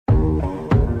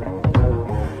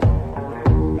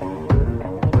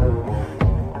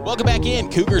Welcome back in.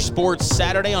 Cougar Sports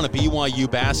Saturday on a BYU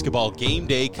basketball game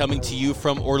day, coming to you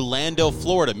from Orlando,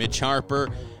 Florida. Mitch Harper,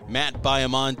 Matt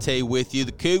Baiamonte with you.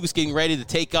 The Cougs getting ready to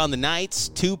take on the Knights.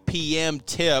 2 p.m.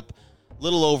 tip,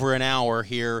 little over an hour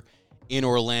here in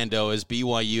Orlando as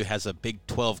BYU has a Big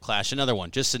 12 clash. Another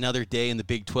one, just another day in the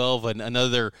Big 12, and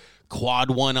another quad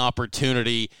one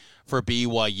opportunity for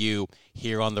BYU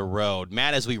here on the road.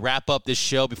 Matt, as we wrap up this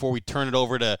show, before we turn it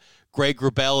over to Greg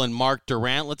Wrubell and Mark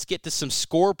Durant, let's get to some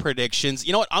score predictions.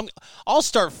 You know what? I'll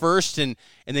start first and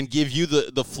then give you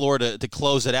the floor to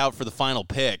close it out for the final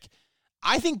pick.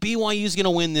 I think BYU is going to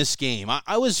win this game.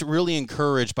 I was really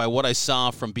encouraged by what I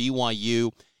saw from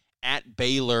BYU at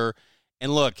Baylor.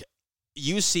 And look,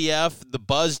 UCF, the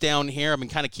buzz down here, I've been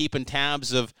kind of keeping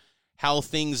tabs of how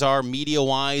things are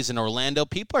media-wise in Orlando.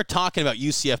 People are talking about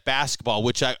UCF basketball,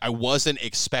 which I wasn't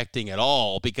expecting at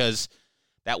all, because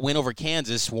that win over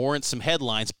Kansas warrants some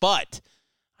headlines. But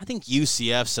I think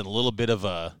UCF's in a little bit of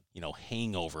a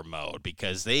hangover mode,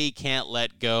 because they can't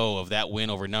let go of that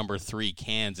win over number 3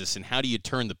 Kansas. And how do you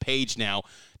turn the page now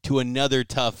to another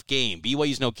tough game?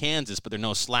 BYU's no Kansas, but they're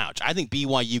no slouch. I think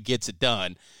BYU gets it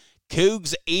done.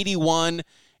 Cougs 81,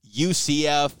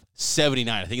 UCF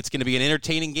 79. I think it's going to be an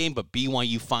entertaining game, but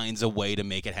BYU finds a way to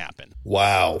make it happen.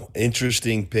 Wow.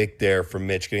 Interesting pick there from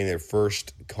Mitch, getting their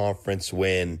first conference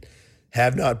win.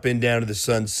 Have not been down to the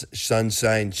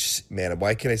sunshine. Man,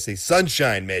 why can't I say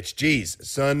sunshine, Mitch? Jeez,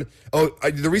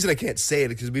 the reason I can't say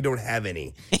it is because we don't have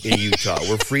any in Utah.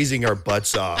 We're freezing our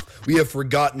butts off. We have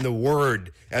forgotten the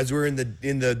word as we're in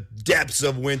the depths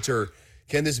of winter.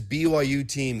 Can this BYU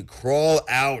team crawl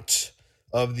out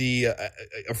of the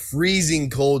a freezing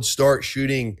cold start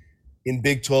shooting in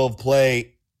Big 12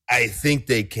 play? I think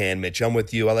they can, Mitch. I'm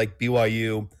with you. I like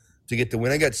BYU to get the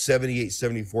win. I got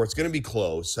 78-74. It's going to be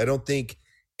close. I don't think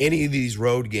any of these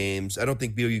road games, I don't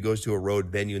think BYU goes to a road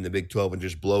venue in the Big 12 and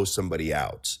just blows somebody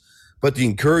out. But the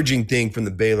encouraging thing from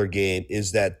the Baylor game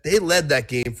is that they led that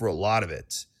game for a lot of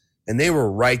it, and they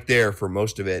were right there for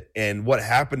most of it. And what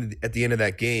happened at the end of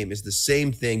that game is the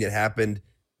same thing that happened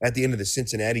at the end of the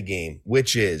Cincinnati game,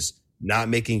 which is not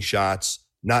making shots,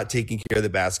 not taking care of the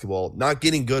basketball, not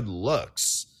getting good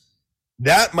looks.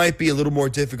 That might be a little more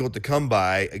difficult to come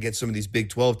by against some of these Big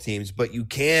 12 teams, but you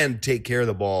can take care of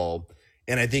the ball,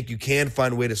 and I think you can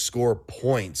find a way to score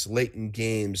points late in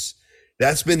games.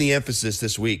 That's been the emphasis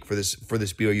this week for this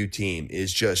BYU team,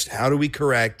 is just how do we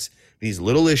correct these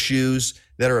little issues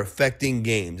that are affecting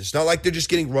games. It's not like they're just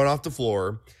getting run off the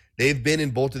floor. They've been in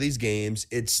both of these games.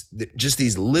 It's just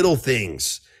these little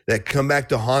things that come back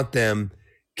to haunt them.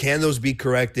 Can those be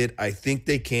corrected? I think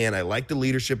they can. I like the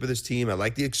leadership of this team. I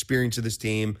like the experience of this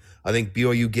team. I think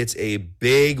BYU gets a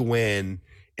big win.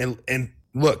 And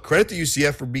look, credit to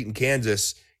UCF for beating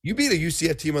Kansas. You beat a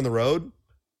UCF team on the road.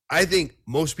 I think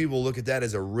most people look at that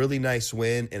as a really nice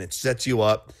win, and it sets you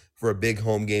up for a big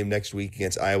home game next week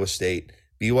against Iowa State.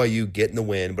 BYU getting the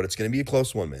win, but it's going to be a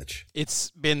close one, Mitch.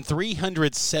 It's been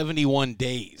 371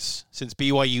 days since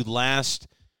BYU last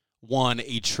won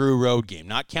a true road game,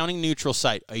 not counting neutral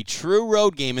site, a true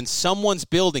road game in someone's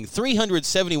building.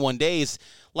 371 days.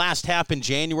 Last happened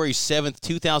January 7th,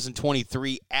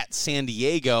 2023 at San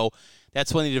Diego.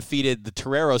 That's when they defeated the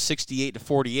Toreros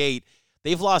 68-48.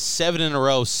 They've lost 7 in a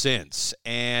row since,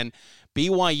 and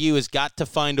BYU has got to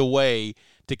find a way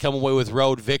to come away with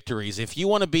road victories. If you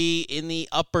want to be in the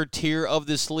upper tier of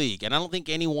this league, and I don't think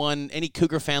any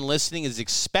Cougar fan listening is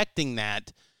expecting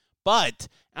that, but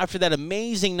after that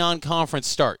amazing non-conference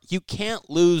start, you can't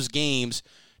lose games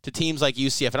to teams like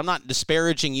UCF. And I'm not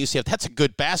disparaging UCF. That's a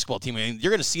good basketball team. I mean,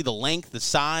 you're going to see the length, the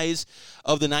size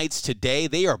of the Knights today.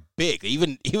 They are big.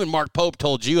 Even Mark Pope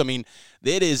told you, I mean,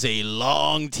 it is a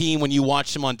long team when you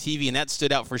watch them on TV, and that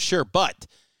stood out for sure. But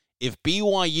if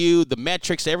BYU, the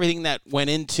metrics, everything that went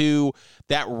into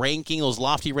that ranking, those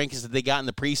lofty rankings that they got in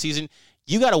the preseason,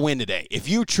 you got to win today. If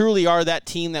you truly are that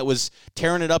team that was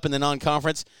tearing it up in the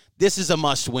non-conference, this is a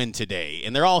must-win today.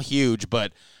 And they're all huge,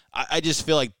 but I just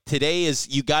feel like today is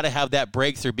you got to have that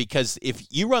breakthrough, because if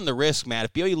you run the risk, Matt,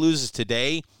 if BYU loses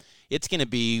today, it's going to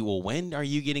be, well, when are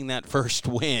you getting that first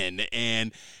win?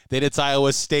 And then it's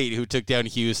Iowa State who took down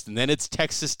Houston. Then it's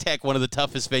Texas Tech, one of the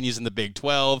toughest venues in the Big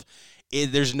 12.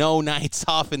 There's no nights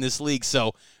off in this league,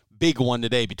 so big one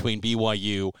today between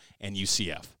BYU and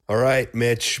UCF. All right,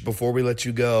 Mitch, before we let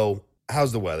you go,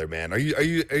 how's the weather, man? Are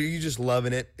you just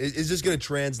loving it? Is this going to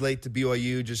translate to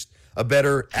BYU just a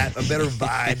better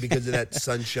vibe because of that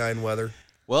sunshine weather?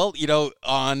 Well,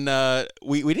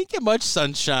 we didn't get much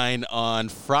sunshine on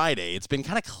Friday. It's been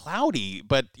kind of cloudy,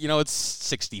 but it's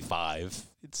 65.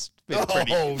 It's been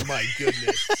pretty. Oh my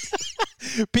goodness.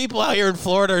 People out here in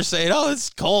Florida are saying, "Oh, it's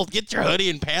cold. Get your hoodie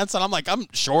and pants on." I'm like, I'm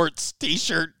shorts,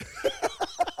 t-shirt.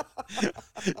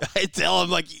 I tell them,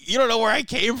 like, you don't know where I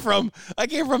came from. I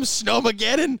came from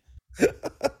Snowmageddon.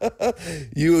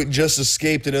 You just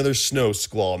escaped another snow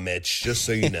squall, Mitch, just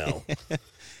so you know.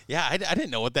 Yeah, I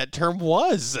didn't know what that term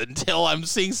was until I'm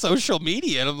seeing social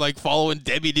media, and I'm like following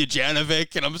Debbie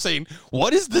Dujanovic, and I'm saying,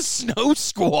 what is the snow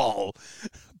squall?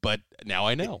 But now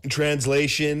I know.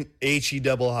 Translation, HE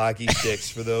double hockey sticks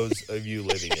for those of you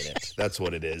living in it. That's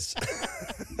what it is.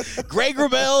 Greg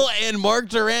Wrubell and Mark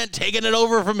Durant taking it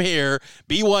over from here.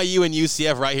 BYU and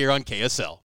UCF right here on KSL.